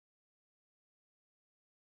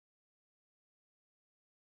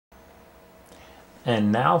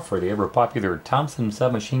And now for the ever popular Thompson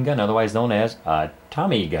submachine gun, otherwise known as a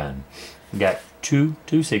Tommy gun. We got two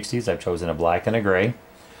 260s. I've chosen a black and a gray,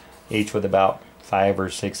 each with about 5 or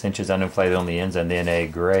 6 inches uninflated on the ends, and then a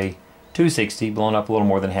gray 260 blown up a little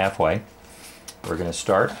more than halfway. We're going to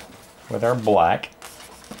start with our black.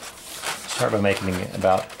 Start by making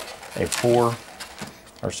about a 4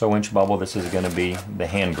 or so inch bubble. This is going to be the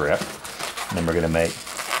hand grip. And then we're going to make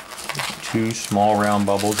 2 small round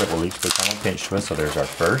bubbles that will each become a pinch twist. So there's our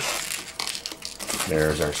first,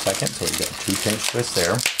 there's our second, so we've got 2 pinch twists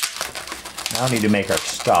there. Now we need to make our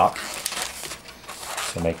stop.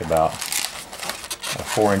 So make about a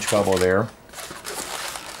 4-inch bubble there,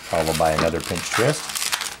 followed by another pinch twist,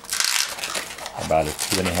 about a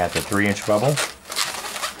 2.5 to 3-inch bubble,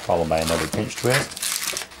 followed by another pinch twist.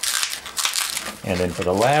 And then for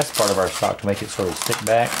the last part of our stock, to make it sort of stick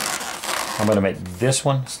back, I'm going to make this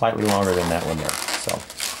one slightly longer than that one there. So,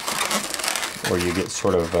 where you get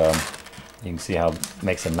sort of, you can see how it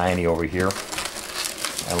makes a 90 over here,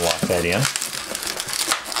 and lock that in.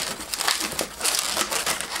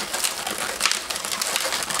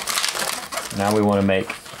 Now we want to make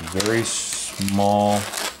a very small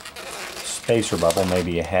spacer bubble,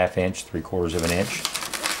 maybe a 1/2 inch, 3/4 of an inch,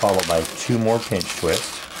 followed by 2 more pinch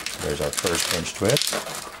twists. There's our first pinch twist.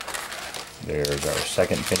 There's our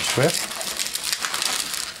second pinch twist.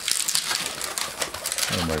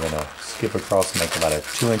 And we're going to skip across and make about a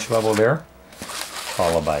 2-inch bubble there,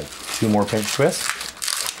 followed by 2 more pinch twists.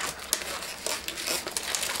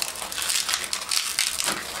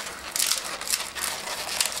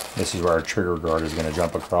 This is where our trigger guard is going to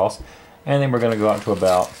jump across. And then we're going to go out to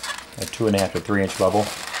about a 2.5 to 3-inch bubble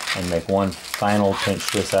and make one final pinch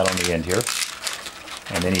twist out on the end here.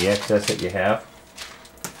 And any excess that you have,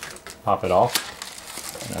 pop it off.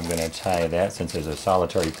 And I'm going to tie that, since there's a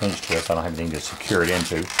solitary pinch twist, I don't have anything to secure it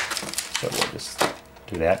into. So we'll just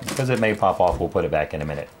do that. Because it may pop off, we'll put it back in a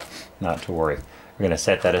minute. Not to worry. We're going to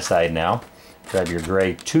set that aside now. Grab your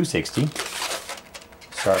gray 260.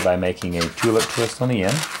 Start by making a tulip twist on the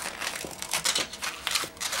end.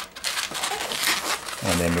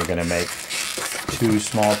 And then we're going to make 2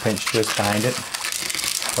 small pinch twists behind it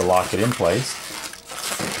to lock it in place.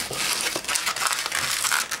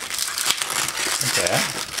 Like that.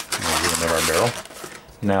 And we'll get into our barrel.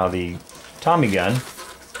 Now the Tommy gun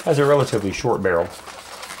has a relatively short barrel,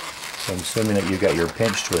 so I'm assuming that you've got your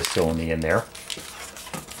pinch twist still in the end there.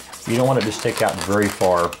 You don't want it to stick out very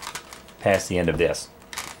far past the end of this.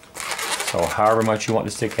 So however much you want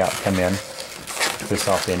to stick out, come in, twist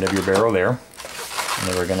off the end of your barrel there. And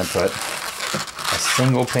then we're going to put a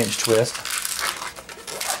single pinch twist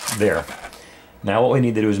there. Now what we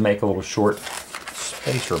need to do is make a little short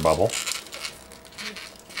spacer bubble.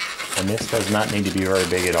 And this does not need to be very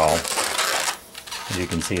big at all. As you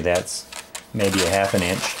can see, that's maybe a 1/2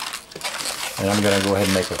 inch. And I'm going to go ahead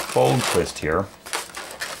and make a fold twist here.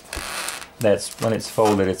 That's, when it's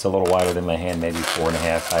folded, it's a little wider than my hand, maybe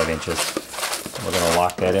 4.5, 5 inches. And we're going to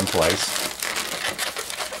lock that in place.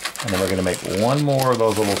 And then we're going to make one more of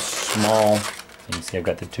those little small, you can see I've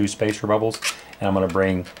got the 2 spacer bubbles, and I'm going to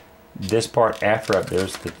bring this part after up.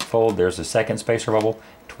 There's the fold, there's the second spacer bubble,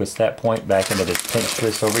 twist that point back into the pinch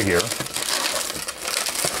twist over here.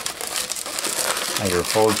 Now your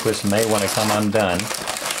fold twist may want to come undone,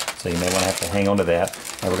 so you may want to have to hang on to that.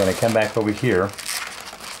 And we're going to come back over here.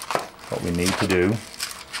 What we need to do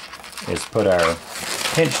is put our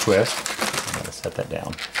pinch twist, I'm going to set that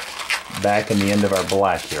down, back in the end of our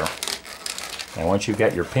black here. And once you've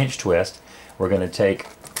got your pinch twist, we're going to take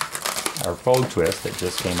our fold twist that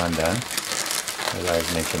just came undone, as I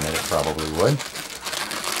mentioned that it probably would.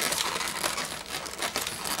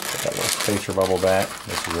 Put that little spacer bubble back.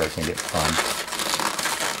 This is where it can get fun.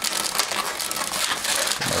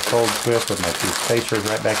 Put my fold twist with my 2 spacers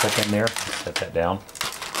right back up in there. Set that down.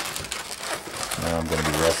 Now I'm going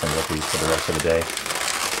to be wrestling with these for the rest of the day.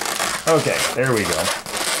 Okay, there we go.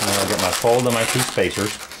 Now I'll get my fold and my 2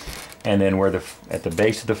 spacers, and then where at the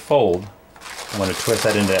base of the fold, I'm going to twist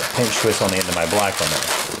that into that pinch twist on the end of my black one there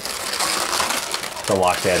to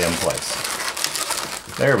lock that in place.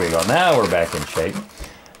 There we go. Now we're back in shape.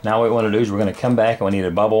 Now what we want to do is we're going to come back and we need a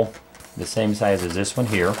bubble the same size as this one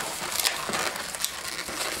here,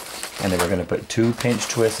 and then we're going to put 2 pinch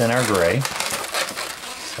twists in our gray.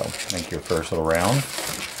 So make your first little round,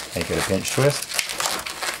 make it a pinch twist.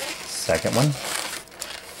 Second one.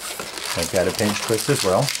 Make that a pinch twist as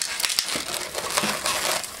well.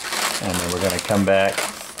 And then we're going to come back.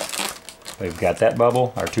 We've got that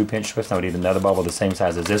bubble, our 2 pinch twists. Now we need another bubble the same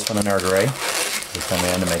size as this one in our gray. We come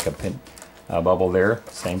in to make a bubble there,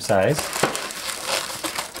 same size.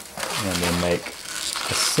 And then make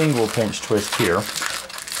a single pinch twist here,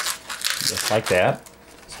 just like that.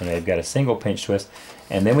 So now you've got a single pinch twist,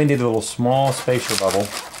 and then we need a little small spacer bubble,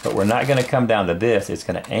 but we're not going to come down to this. It's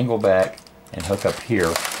going to angle back and hook up here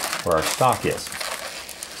where our stock is.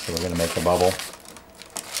 So we're going to make a bubble,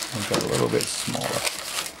 make it a little bit smaller,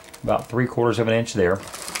 about 3/4 of an inch there,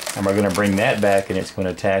 and we're going to bring that back, and it's going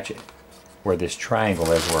to attach it where this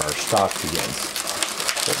triangle is, where our stock begins.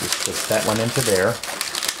 So just twist that one into there,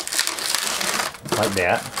 like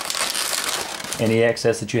that. Any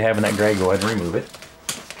excess that you have in that gray, go ahead and remove it.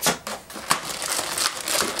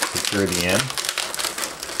 Secure the end.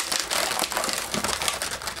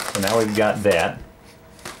 So now we've got that.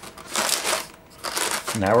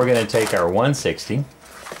 Now we're going to take our 160,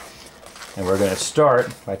 and we're going to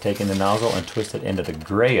start by taking the nozzle and twist it into the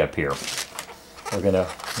gray up here. We're going to,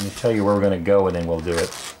 let me tell you where we're going to go, and then we'll do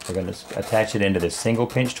it. We're going to attach it into this single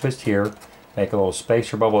pinch twist here, make a little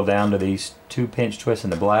spacer bubble down to these 2 pinch twists in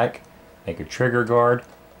the black, make a trigger guard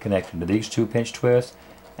connected to these 2 pinch twists,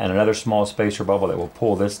 and another small spacer bubble that will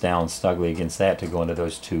pull this down snugly against that to go into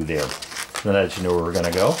those 2 there. So now that you know where we're going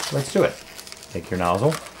to go, let's do it. Take your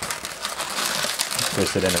nozzle,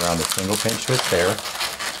 twist it in around the single pinch twist there,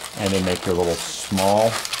 and then make your little small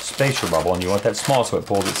spacer bubble, and you want that small so it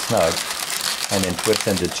pulls it snug, and then twist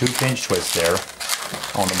into 2 pinch twists there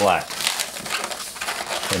on the black.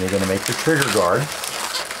 Then you're going to make your trigger guard,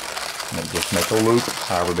 and just make a loop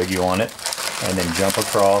however big you want it, and then jump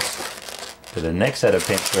across to the next set of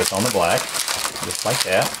pinch twists on the black, just like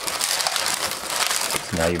that.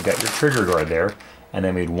 So now you've got your trigger guard there, and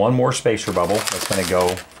then we need one more spacer bubble that's going to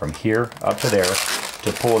go from here up to there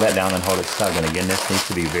to pull that down and hold it snug. And again, this needs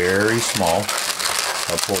to be very small.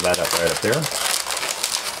 I'll pull that up right up there.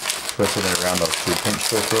 Twist it in around those 2 pinch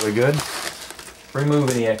twists really good. Remove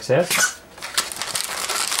any excess.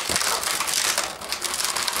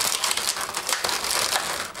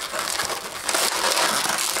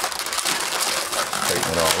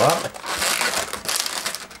 Straighten it all up.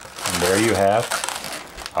 And there you have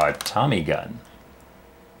a Tommy gun.